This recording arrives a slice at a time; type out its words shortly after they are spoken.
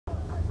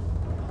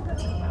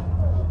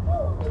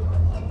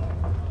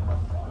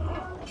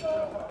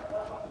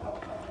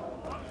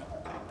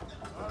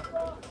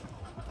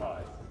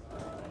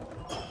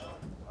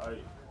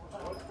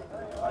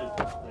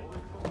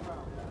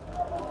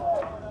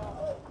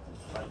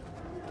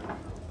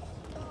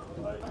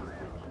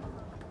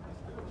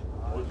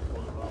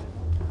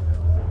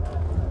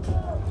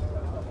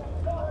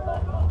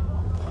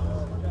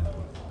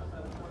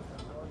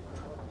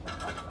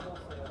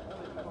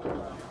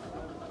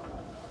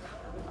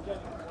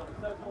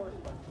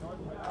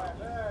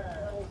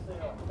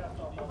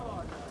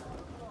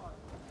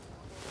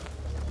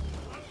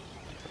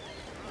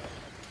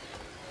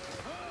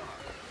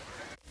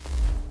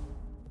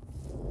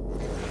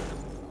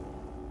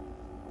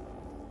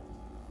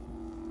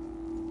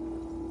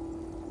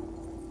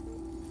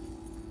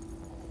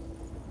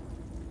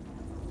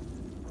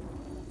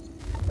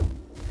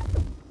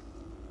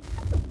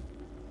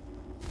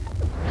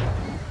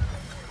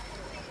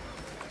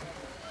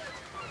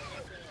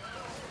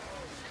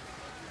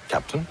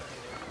Captain?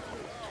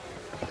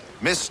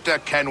 Mr.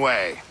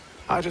 Kenway.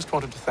 I just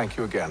wanted to thank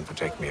you again for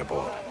taking me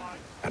aboard,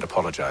 and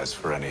apologize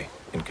for any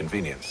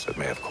inconvenience it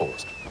may have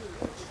caused.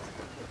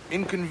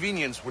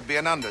 Inconvenience would be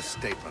an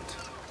understatement.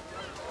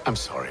 I'm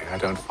sorry, I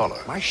don't follow.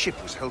 My ship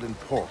was held in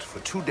port for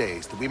 2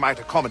 days that we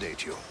might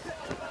accommodate you.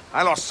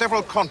 I lost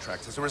several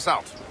contracts as a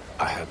result.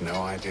 I had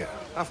no idea.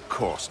 Of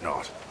course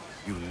not.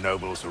 You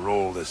nobles are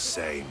all the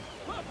same.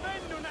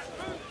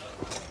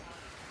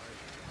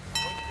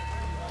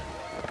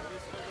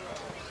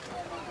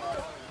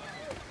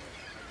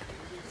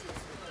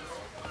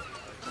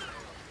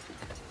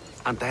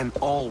 And then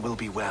all will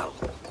be well.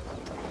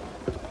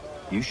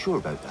 You sure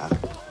about that?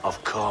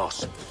 Of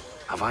course.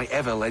 Have I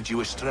ever led you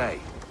astray?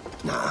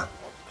 Nah.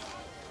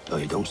 No,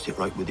 you don't sit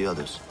right with the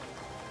others.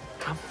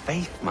 Have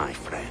faith, my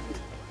friend.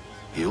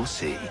 You'll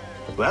see.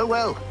 Well,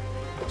 well.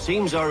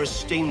 Seems our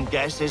esteemed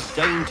guest has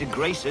deigned to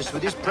grace us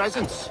with his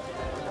presence.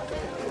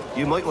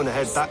 You might want to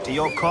head back to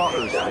your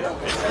quarters.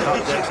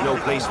 There's no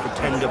place for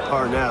tender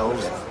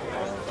parnells.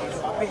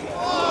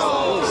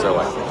 So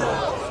I think.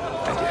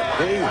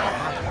 And yet,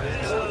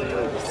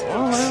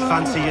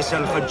 Fancy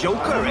yourself a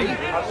joker, eh?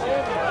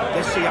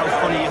 Let's see how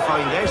funny you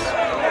find this.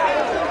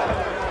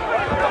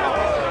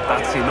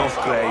 That's enough,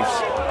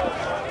 Graves.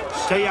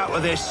 Stay out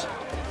of this.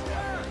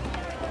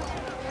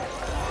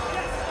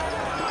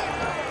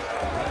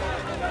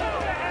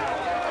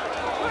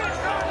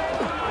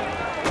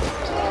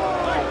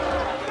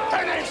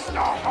 Finish the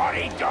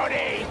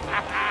hotty-dotty!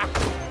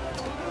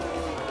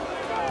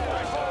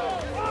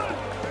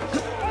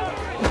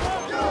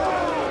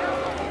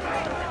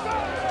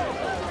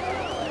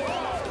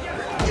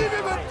 Give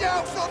him a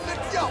douse on the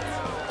jump!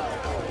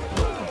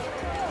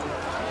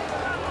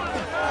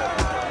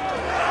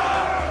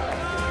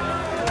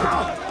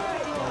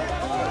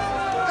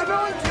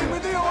 Anoint him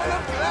with the oil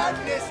of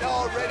gladness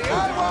already! I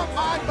want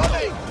my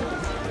money!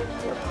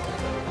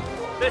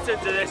 Listen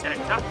to this,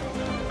 Hector.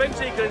 Thinks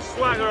he can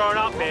swagger on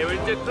up here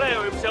and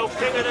declare himself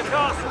king of the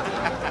castle.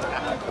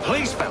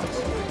 Please,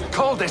 fellas,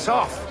 call this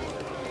off.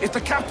 If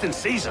the captain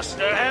sees us...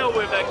 To hell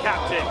with the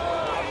captain.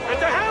 And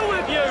to hell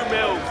with you,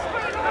 Mills.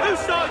 Whose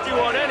side you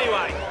on,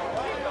 anyway?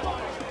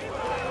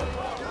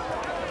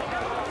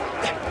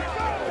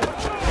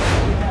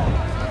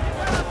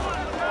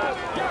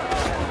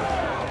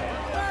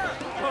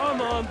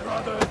 Come on,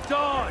 brother,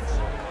 dodge!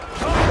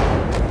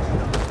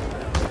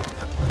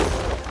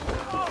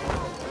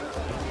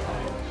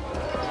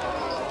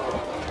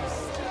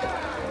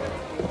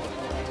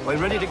 I'm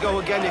ready to go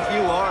again if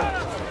you are.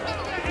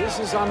 this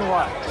is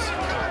unwise.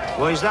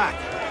 Why is that?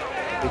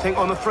 You think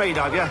I'm afraid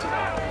of you?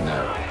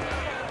 No,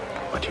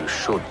 but you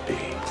should be.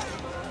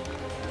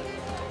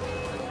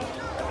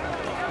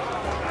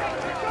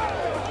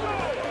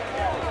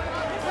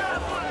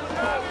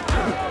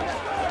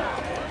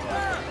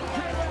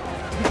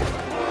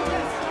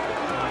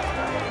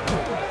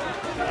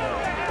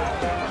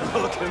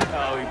 Look at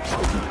how he...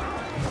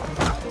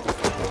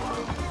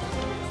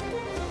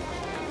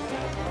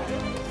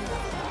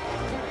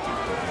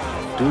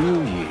 Do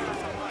you yield?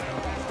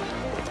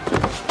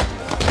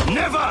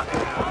 Never!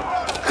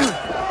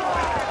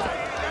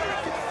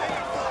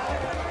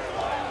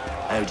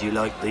 How do you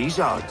like these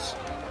odds?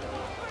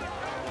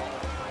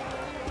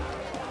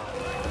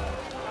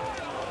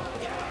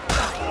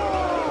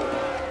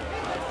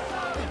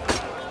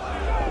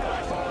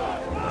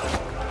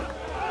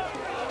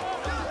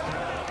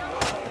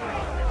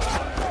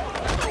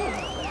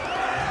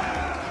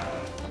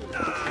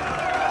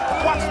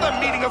 What's the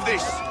meaning of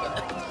this?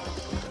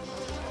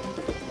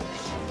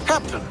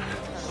 Captain!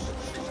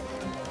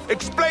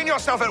 Explain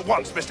yourself at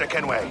once, Mr.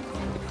 Kenway.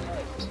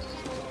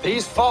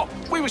 These folk,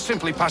 we were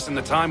simply passing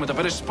the time with a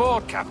bit of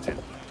sport, Captain.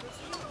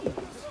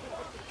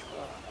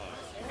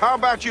 How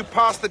about you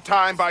pass the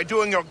time by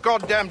doing your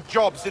goddamn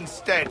jobs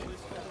instead?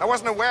 I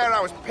wasn't aware I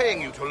was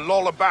paying you to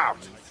loll about.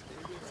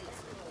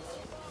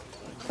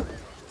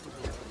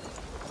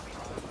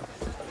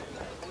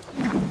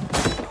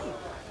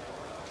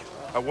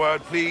 A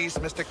word, please,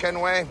 Mr.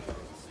 Kenway.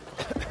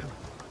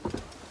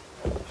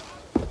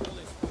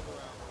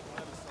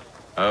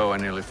 Oh, I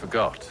nearly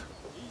forgot.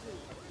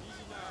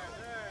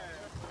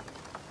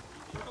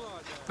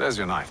 There's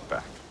your knife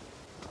back.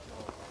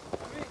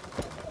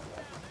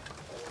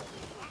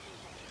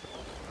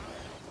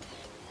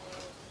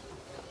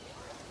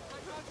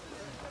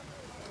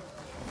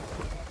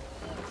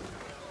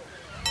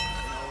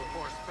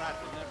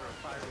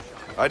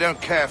 I don't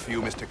care for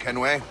you, Mr.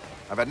 Kenway.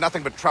 I've had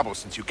nothing but trouble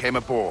since you came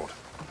aboard.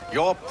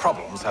 Your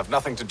problems have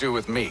nothing to do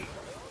with me.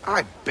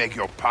 I beg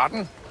your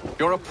pardon?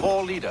 You're a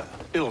poor leader,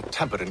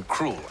 ill-tempered and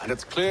cruel, and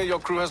it's clear your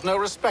crew has no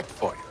respect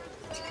for you.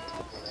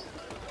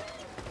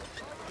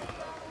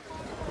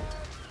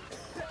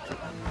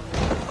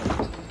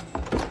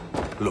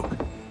 Look,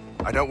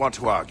 I don't want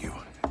to argue.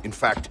 In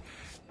fact,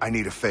 I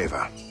need a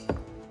favor.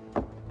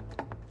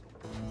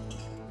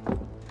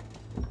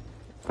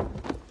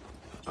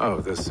 Oh,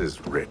 this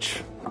is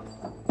rich.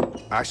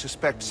 I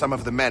suspect some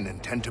of the men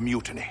intend to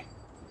mutiny.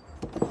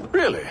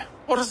 Really?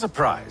 What a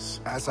surprise.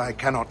 As I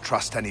cannot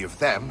trust any of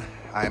them,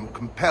 I am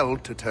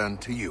compelled to turn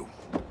to you.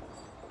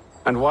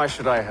 And why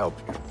should I help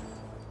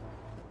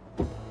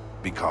you?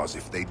 Because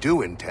if they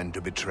do intend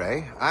to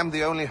betray, I'm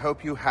the only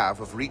hope you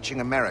have of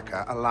reaching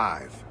America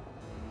alive.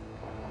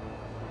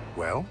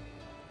 Well,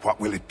 what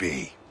will it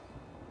be?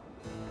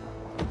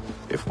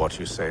 If what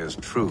you say is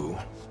true,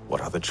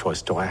 what other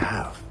choice do I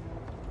have?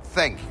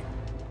 Thank you.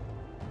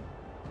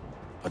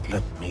 But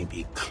let me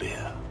be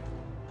clear.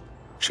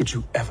 Should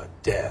you ever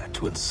dare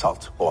to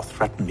insult or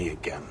threaten me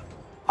again,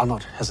 I'll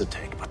not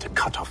hesitate but to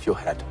cut off your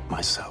head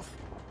myself.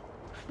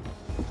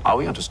 Are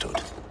we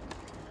understood?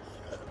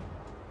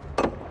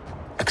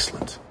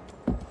 Excellent.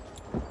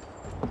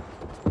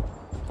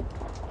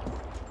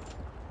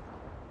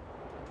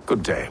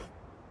 Good day.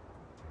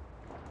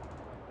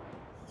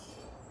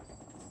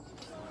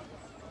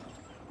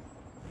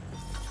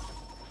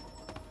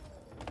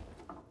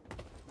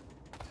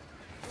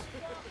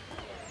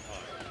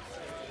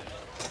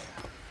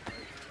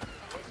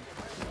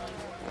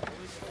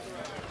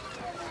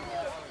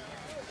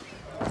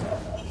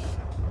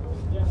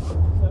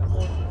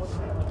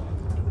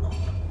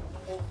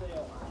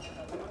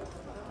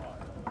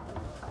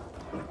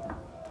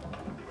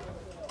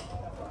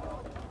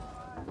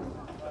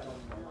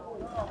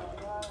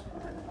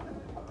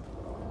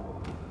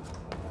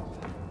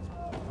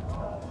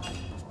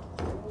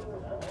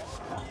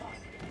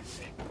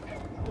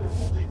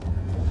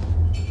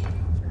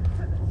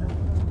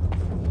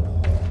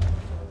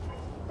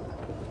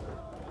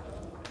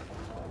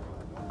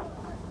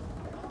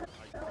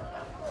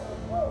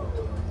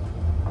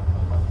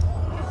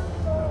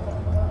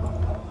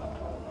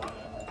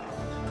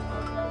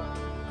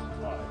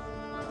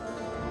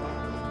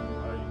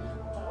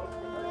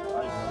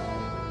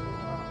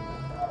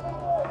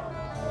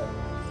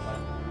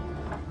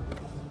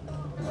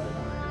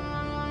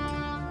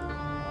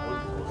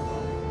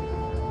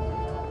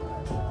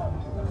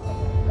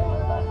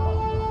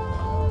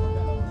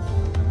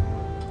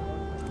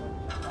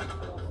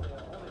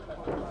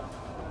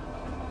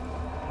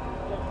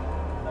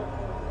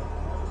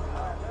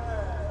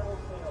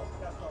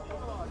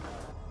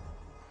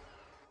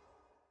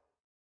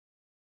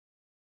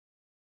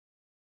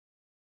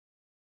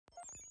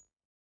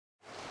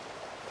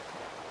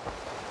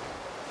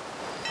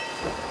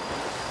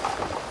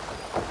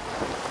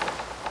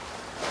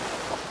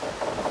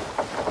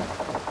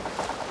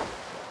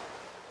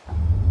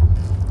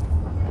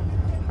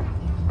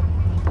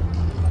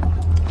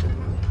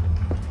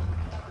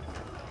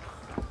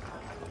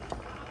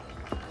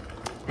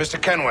 Mr.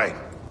 Kenway.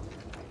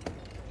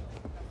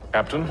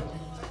 Captain?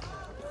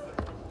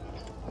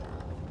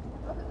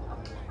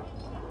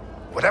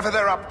 Whatever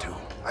they're up to,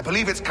 I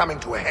believe it's coming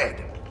to a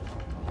head.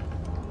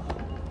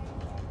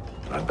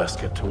 I'd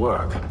best get to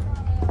work.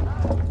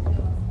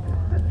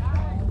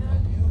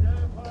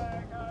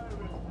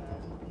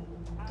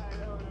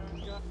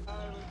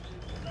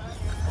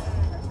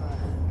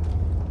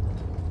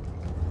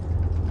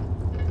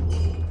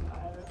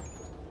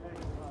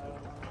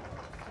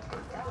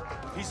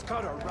 He's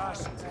cut our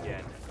rations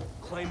again.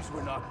 Claims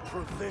we're not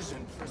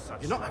provisioned for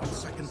such. You're not having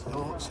second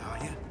thoughts,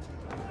 are you?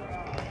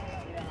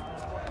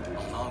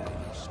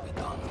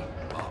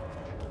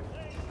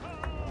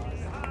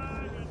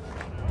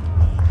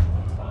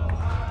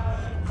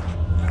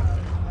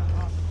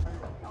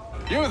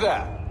 You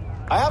there!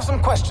 I have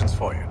some questions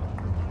for you.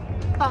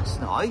 That's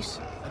nice,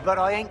 but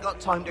I ain't got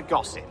time to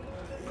gossip.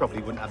 Probably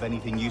wouldn't have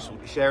anything useful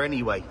to share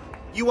anyway.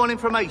 You want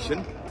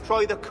information?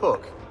 Try the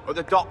cook or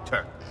the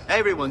doctor.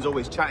 Everyone's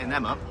always chatting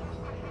them up.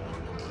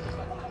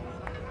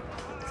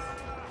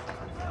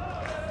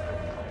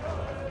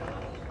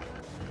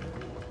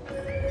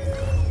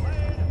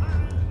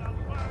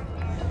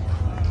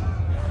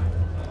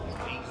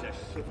 He's a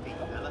shifty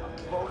fella.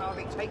 Won't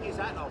hardly take his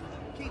hat off.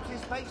 Keeps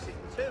his face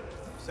in too,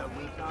 so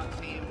we can't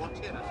see him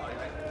watching us, I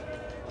reckon.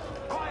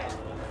 Quiet!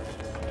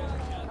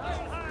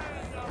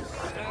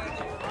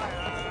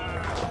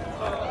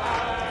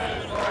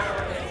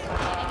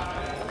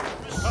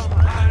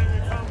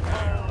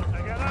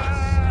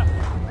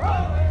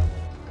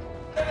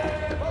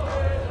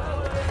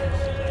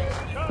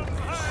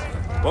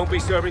 Won't be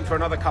serving for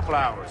another couple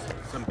hours.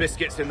 Some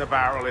biscuits in the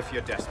barrel if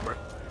you're desperate.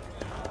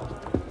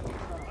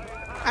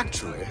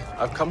 Actually,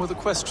 I've come with a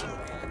question.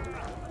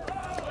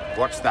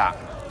 What's that?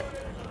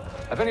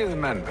 Have any of the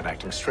men been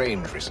acting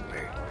strange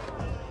recently?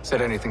 Said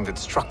anything that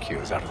struck you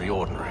as out of the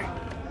ordinary?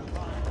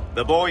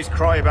 The boys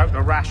cry about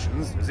the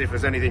rations, as if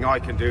there's anything I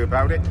can do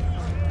about it.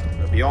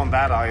 But beyond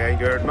that, I ain't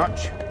heard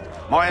much.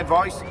 My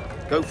advice,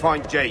 go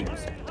find James.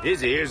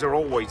 His ears are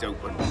always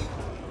open.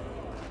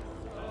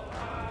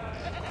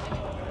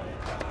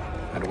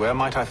 And where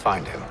might I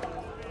find him?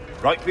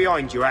 Right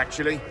behind you,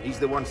 actually. He's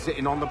the one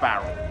sitting on the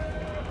barrel.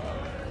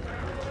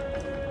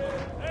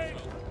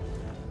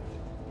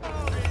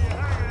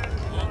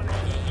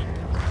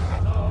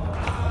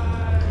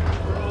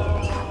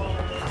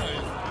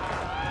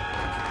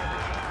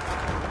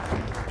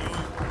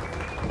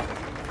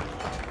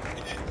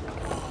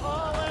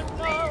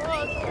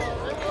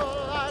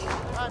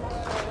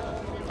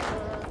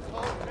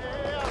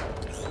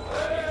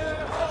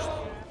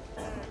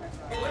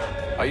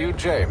 Are you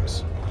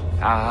James?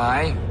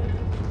 Aye.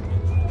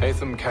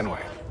 Haytham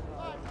Kenway.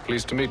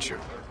 Pleased to meet you.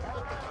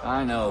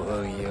 I know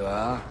who you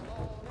are.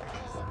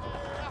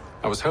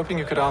 I was hoping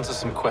you could answer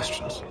some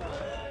questions.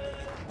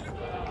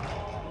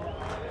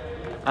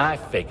 I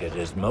figured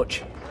as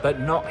much, but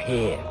not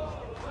here.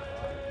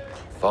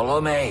 Follow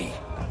me.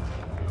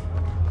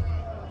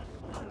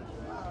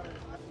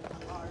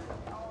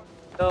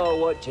 So,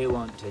 what do you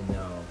want to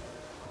know?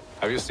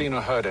 Have you seen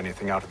or heard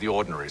anything out of the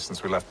ordinary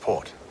since we left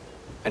port?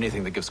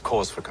 Anything that gives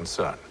cause for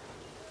concern?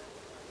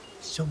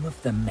 Some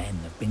of the men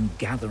have been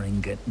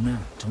gathering at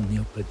night on the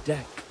upper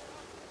deck.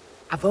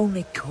 I've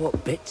only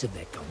caught bits of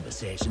their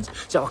conversations,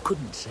 so I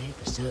couldn't say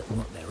for certain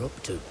what they're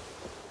up to.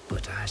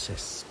 But I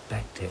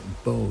suspect it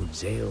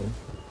bodes ill.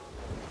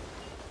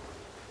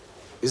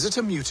 Is it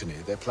a mutiny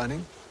they're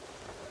planning?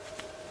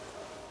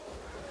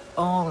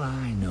 All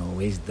I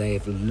know is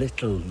they've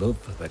little love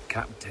for the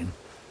captain.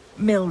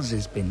 Mills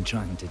has been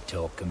trying to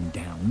talk him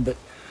down, but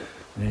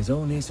there's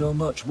only so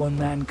much one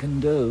man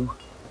can do.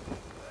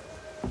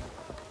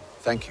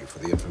 Thank you for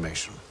the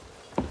information.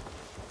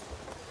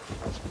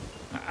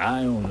 I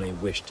only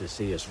wish to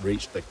see us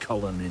reach the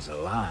colonies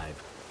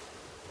alive.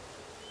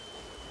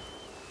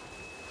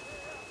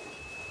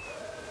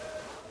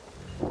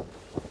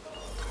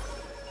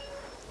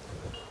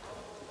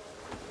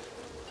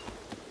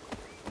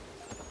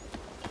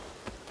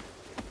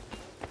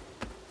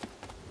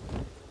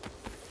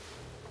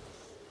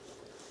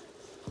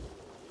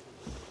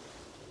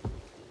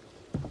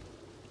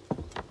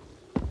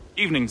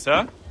 Evening,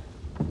 sir.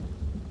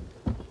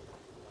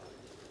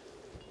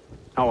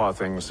 How are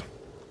things?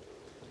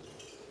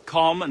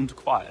 Calm and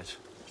quiet.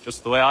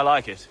 Just the way I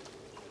like it.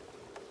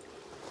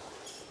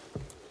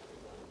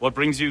 What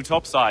brings you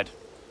topside?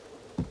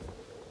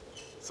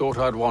 Thought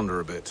I'd wander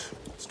a bit.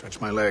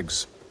 Stretch my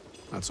legs.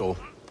 That's all.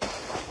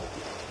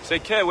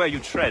 Take care where you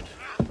tread.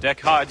 Deck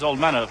hides all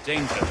manner of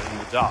danger in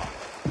the dark.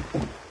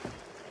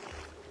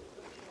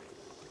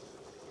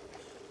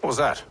 What was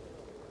that?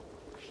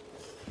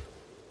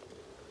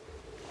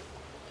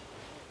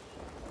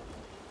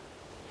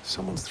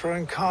 Someone's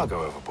throwing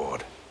cargo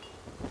overboard.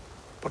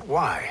 But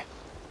why?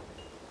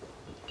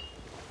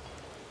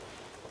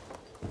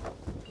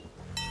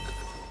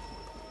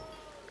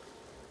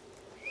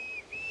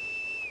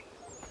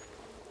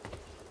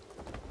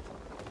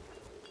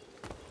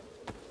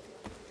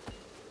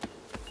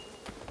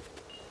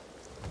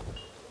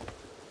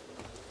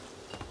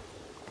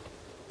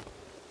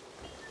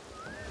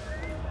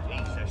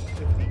 Jesus,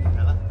 shifty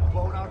fella.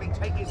 Won't hardly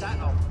take his hat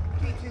off.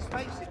 Keeps his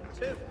face in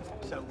too,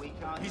 so we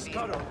can't He's see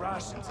got him. our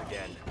rations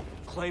again.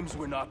 Claims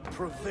we're not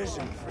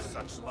provisioned for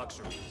such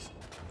luxuries.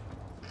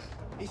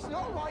 It's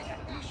not right that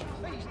you should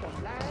feast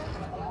on land.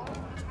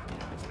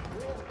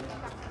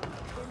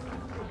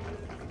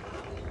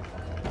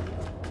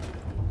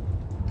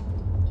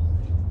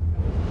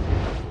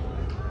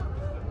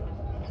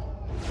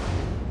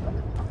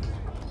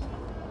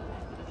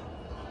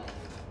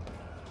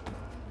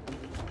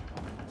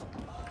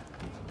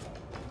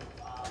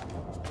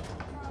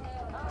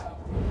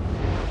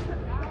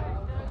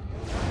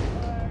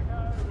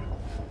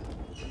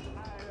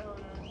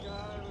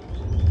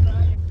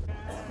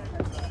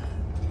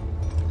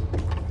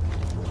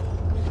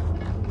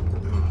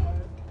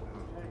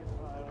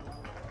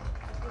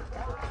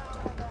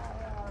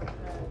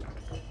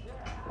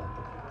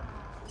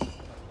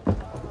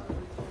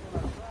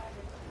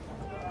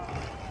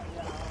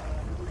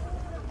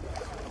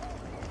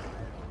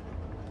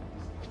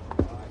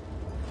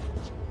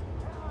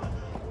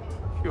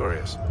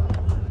 Curious.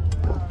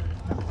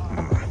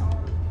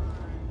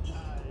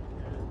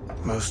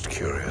 Most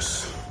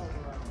curious.